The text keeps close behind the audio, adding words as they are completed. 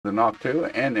The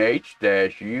Noctua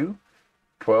NH-U12S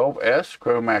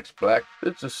chromax Black.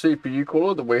 It's a CPU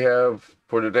cooler that we have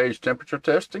for today's temperature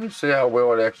testing. See how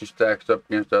well it actually stacks up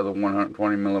against other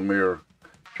 120mm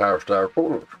tower style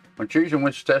coolers. When choosing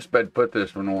which test bed to put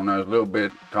this one on, I was a little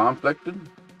bit conflicted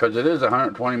because it is a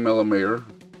 120mm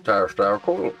tower style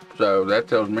cooler. So that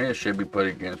tells me it should be put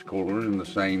against coolers in the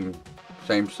same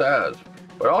size.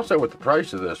 But also with the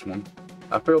price of this one,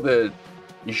 I feel that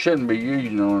you shouldn't be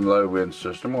using it on a low-end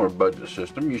system or a budget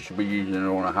system. You should be using it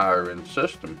on a higher-end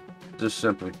system, just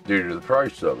simply due to the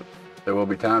price of it. There will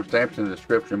be timestamps in the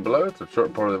description below. If it's a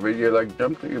certain part of the video you'd like to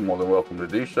jump to, you're more than welcome to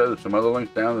do so. There's some other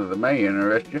links down there that may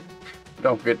interest you.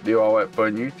 Don't forget to do all that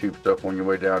fun YouTube stuff on your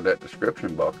way down that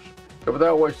description box. So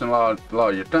without wasting a lot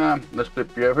of your time, let's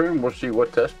flip you over here and we'll see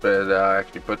what test bed I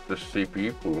actually put this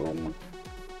CPU cooler on.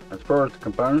 As far as the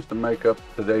components to make up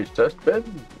today's test bed,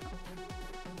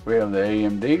 we have the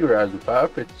AMD Ryzen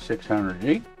 5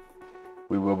 5600G.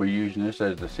 We will be using this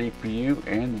as the CPU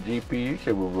and the GPU,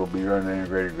 so we will be running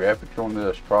integrated graphics on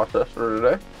this processor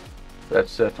today.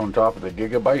 That's set on top of the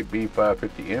Gigabyte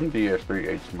B550M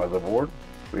DS3H motherboard.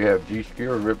 We have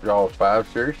G-Skill Ripjaws 5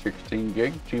 series 16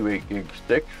 gig, 2 8 gig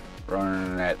sticks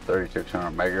running at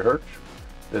 3600 megahertz.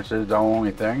 This is the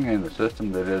only thing in the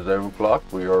system that is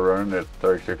overclocked. We are running at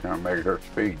 3600 megahertz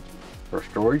speeds. For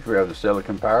storage, we have the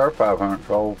Silicon Power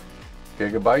 512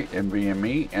 gigabyte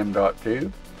NVMe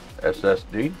M.2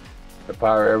 SSD. To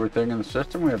power everything in the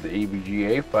system, we have the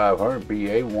EVGA 500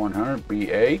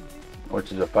 BA100BA,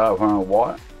 which is a 500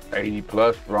 watt, 80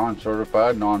 plus bronze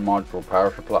certified non-modular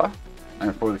power supply.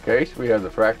 And for the case, we have the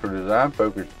Fractal Design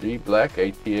Focus-G-Black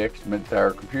ATX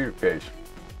mid-tower computer case.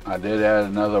 I did add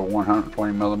another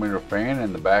 120mm fan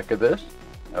in the back of this,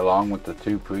 along with the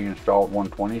two pre-installed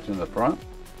 120s in the front.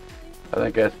 I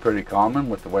think that's pretty common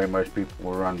with the way most people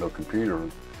will run their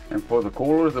computers. And for the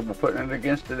coolers that we're putting it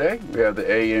against today, we have the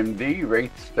AMD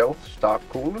Wraith Stealth Stock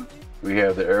Cooler. We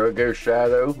have the Ergo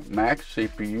Shadow Max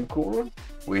CPU Cooler.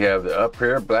 We have the Up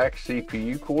Here Black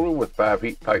CPU Cooler with 5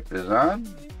 heat pipe design.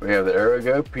 We have the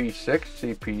Ergo P6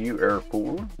 CPU Air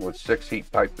Cooler with 6 heat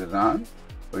pipe design.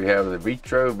 We have the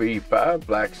Vitro V5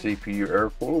 Black CPU Air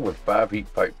Cooler with 5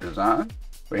 heat pipe design.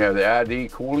 We have the ID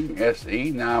Cooling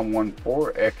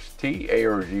SE914XT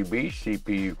ARGB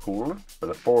CPU cooler with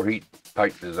a 4 heat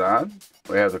pipe design.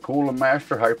 We have the Cooler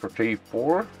Master Hyper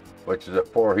T4, which is a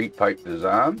 4 heat pipe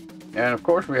design. And of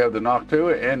course we have the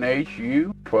Noctua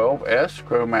NH-U12S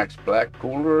chromax Black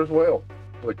cooler as well,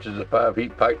 which is a 5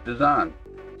 heat pipe design.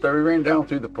 So we ran down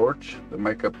through the ports to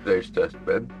make up today's test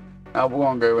bed. Now we're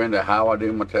going to go into how I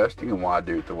do my testing and why I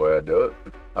do it the way I do it.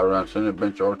 I run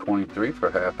Cinebench R23 for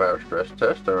a half-hour stress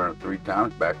test. I run it 3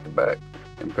 times back to back.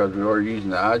 And because we are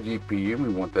using the iGPU, we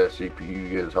want that CPU to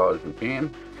get as hot as we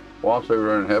can. We'll also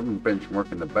run Heaven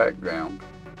benchmark in the background.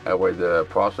 That way the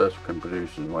processor can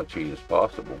produce as much heat as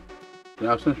possible.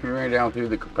 Now since we ran down through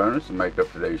the components to make up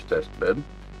today's test bed,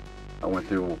 I went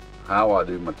through how I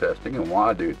do my testing and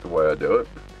why I do it the way I do it.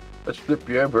 Let's flip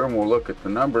you over and we'll look at the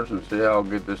numbers and see how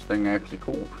good this thing actually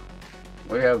cools.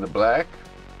 We have the black,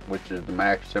 which is the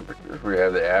max temperature. We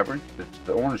have the average, it's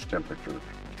the orange temperature.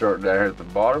 Starting down here at the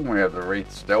bottom, we have the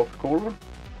Wraith Stealth Cooler.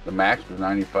 The max was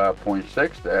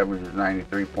 95.6, the average was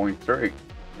 93.3.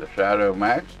 The Shadow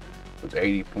Max was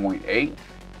 80.8,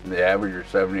 and the average was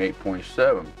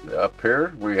 78.7. Up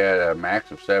here, we had a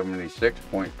max of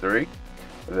 76.3,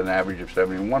 with an average of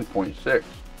 71.6.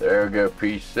 The Ergo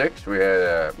P6, we had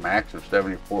a max of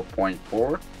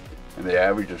 74.4 and the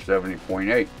average of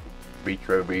 70.8.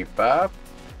 Vitro V5,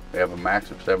 we have a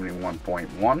max of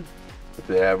 71.1 with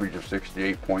the average of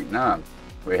 68.9.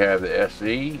 We have the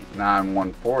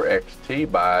SE914XT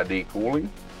by ID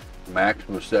Cooling. The max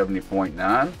was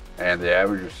 70.9 and the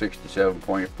average was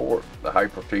 67.4. The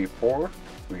Hyper T4,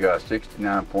 we got a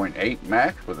 69.8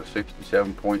 max with a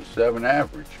 67.7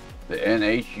 average. The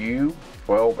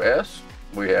NH-U12S,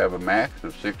 we have a max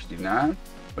of 69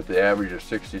 with the average of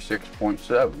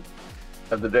 66.7.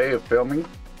 At the day of filming,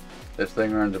 this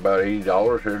thing runs about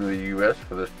 $80 here in the US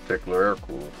for this particular air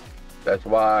cooler. That's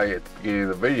why at the beginning of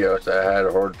the video I said I had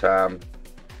a hard time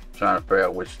trying to figure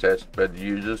out which test bed to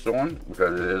use this on,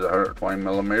 because it is a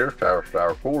 120mm tower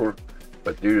style cooler,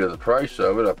 but due to the price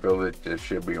of it, I feel that this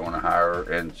should be on a higher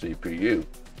end CPU.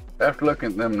 After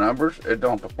looking at them numbers, it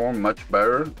don't perform much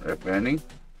better, if any,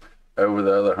 over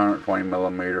the other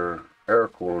 120mm air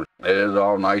coolers. It is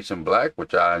all nice and black,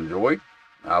 which I enjoy.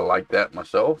 I like that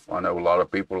myself. I know a lot of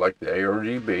people like the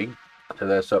ARGB, so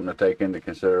that's something to take into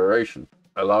consideration.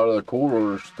 A lot of the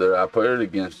coolers that I put it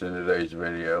against in today's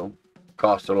video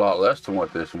cost a lot less than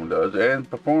what this one does and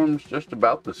performs just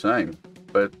about the same.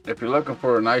 But if you're looking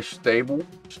for a nice, stable,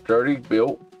 sturdy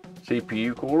built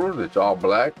CPU cooler that's all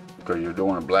black because you're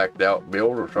doing a blacked out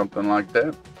build or something like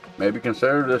that, maybe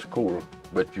consider this cooler,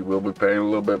 but you will be paying a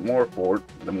little bit more for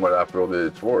it than what I feel that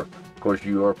it's worth. Of course,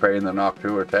 you are paying the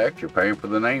Noctua tax, you're paying for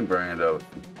the name brand of it,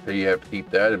 so you have to keep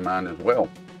that in mind as well.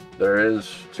 There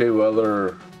is 2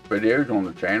 other videos on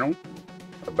the channel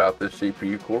about this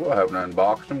CPU cooler. I have an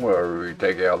unboxing where we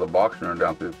take it out of the box and run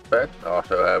down through the specs. I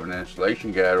also have an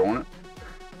installation guide on it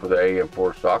for the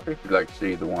AM4 socket. If you'd like to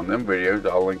see either one of them videos,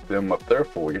 I'll link them up there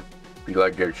for you if you'd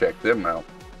like to go check them out.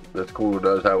 This cooler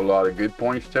does have a lot of good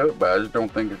points to it, but I just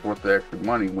don't think it's worth the extra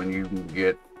money when you can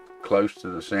get close to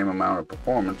the same amount of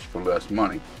performance for less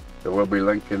money. There will be a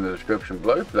link in the description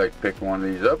below if you'd like to pick one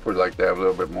of these up or would like to have a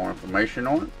little bit more information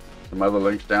on it. Some other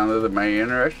links down there that may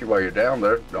interest you while you're down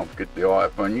there. Don't forget the All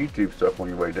That Fun YouTube stuff on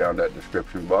your way down that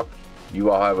description box.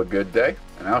 You all have a good day,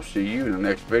 and I'll see you in the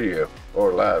next video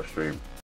or live stream.